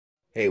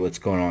Hey, what's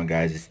going on,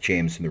 guys? It's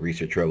James from the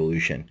Research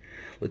Revolution.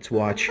 Let's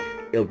watch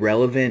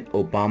irrelevant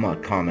Obama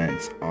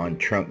comments on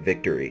Trump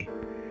victory.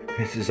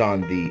 This is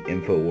on the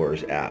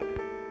InfoWars app.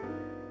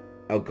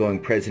 Outgoing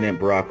President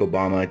Barack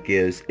Obama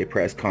gives a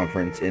press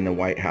conference in the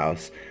White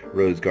House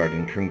Rose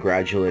Garden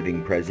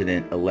congratulating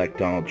President-elect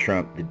Donald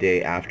Trump the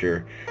day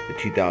after the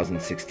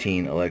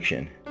 2016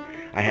 election.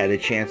 I had a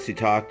chance to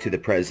talk to the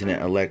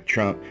President-elect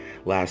Trump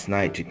last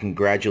night to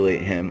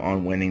congratulate him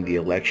on winning the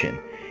election,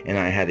 and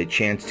I had a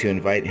chance to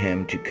invite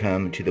him to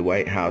come to the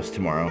White House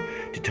tomorrow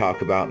to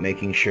talk about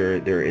making sure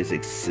there is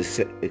a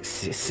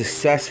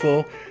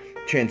successful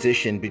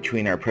transition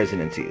between our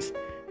presidencies.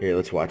 Here,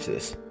 let's watch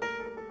this.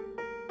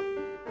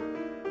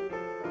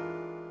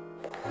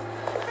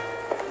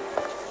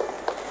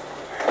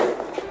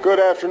 Good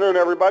afternoon,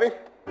 everybody.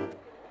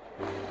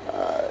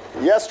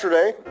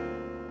 Yesterday,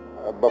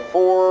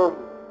 before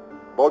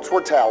votes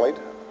were tallied,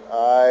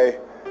 I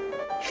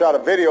shot a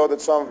video that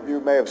some of you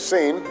may have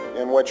seen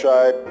in which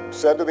I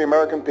said to the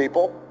American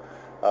people,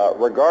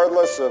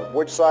 regardless of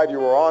which side you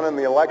were on in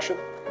the election,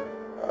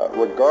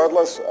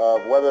 regardless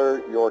of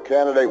whether your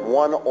candidate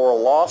won or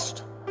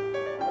lost,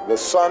 the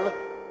sun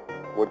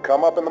would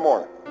come up in the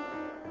morning.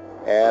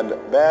 And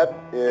that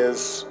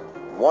is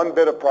one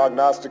bit of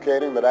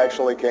prognosticating that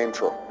actually came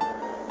true.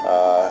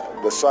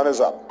 The sun is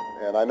up,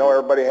 and I know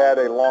everybody had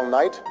a long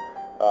night.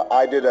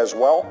 I did as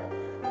well.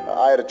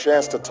 I had a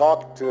chance to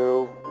talk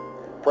to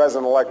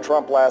President-elect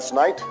Trump last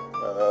night,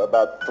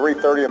 about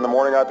 3:30 in the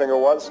morning, I think it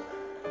was,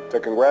 to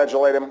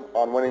congratulate him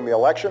on winning the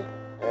election.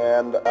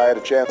 And I had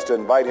a chance to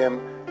invite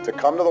him to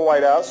come to the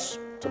White House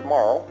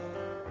tomorrow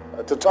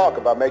to talk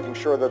about making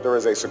sure that there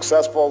is a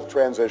successful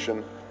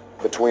transition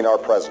between our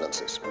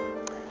presidencies.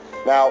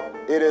 Now,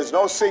 it is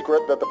no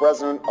secret that the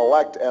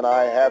President-elect and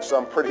I have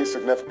some pretty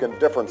significant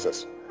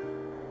differences.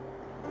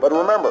 But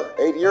remember,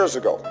 8 years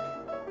ago,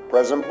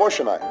 President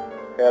Bush and I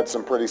had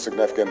some pretty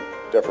significant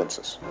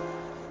differences.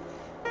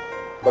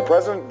 But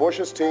President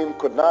Bush's team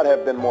could not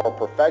have been more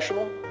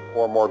professional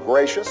or more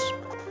gracious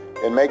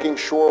in making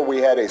sure we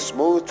had a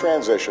smooth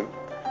transition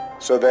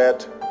so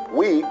that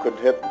we could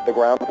hit the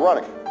ground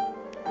running.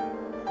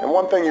 And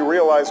one thing you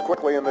realize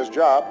quickly in this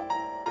job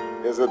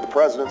is that the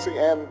presidency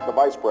and the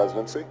vice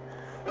presidency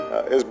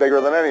is bigger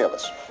than any of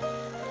us.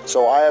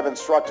 So I have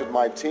instructed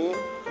my team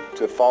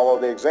to follow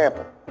the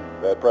example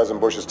that President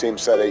Bush's team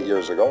set 8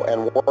 years ago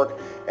and work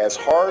as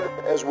hard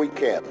as we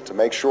can to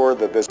make sure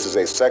that this is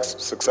a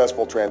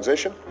successful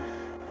transition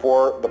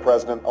for the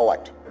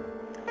president-elect.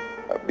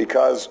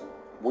 Because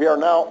we are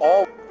now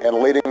all and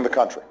leading the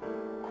country.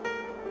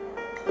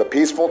 The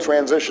peaceful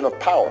transition of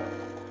power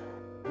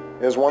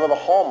is one of the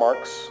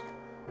hallmarks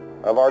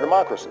of our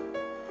democracy.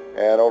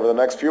 And over the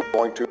next few, we're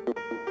going to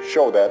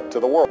show that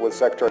to the world with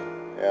Secretary.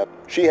 And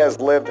she has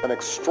lived an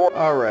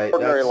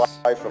extraordinary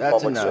life of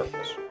public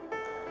service.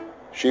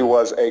 She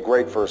was a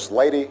great First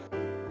Lady.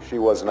 She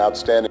was an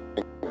outstanding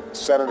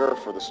senator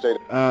for the state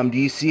of do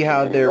you see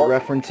how they're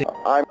referencing?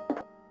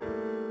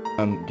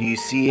 Do you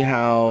see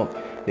how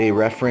they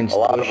referenced a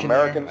lot Bush of in there?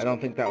 Americans I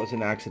don't think that was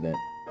an accident.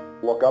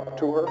 look up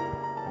to her.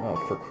 Oh,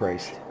 for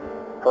Christ.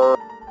 Her.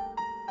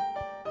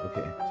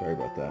 Okay, sorry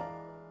about that.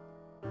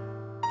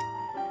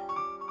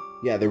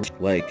 Yeah, they're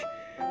like,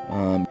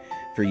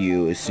 for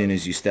you as soon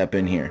as you step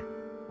in here.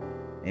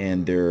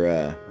 And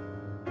they're,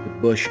 the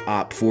Bush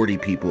Op 40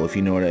 people, if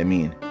you know what I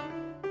mean.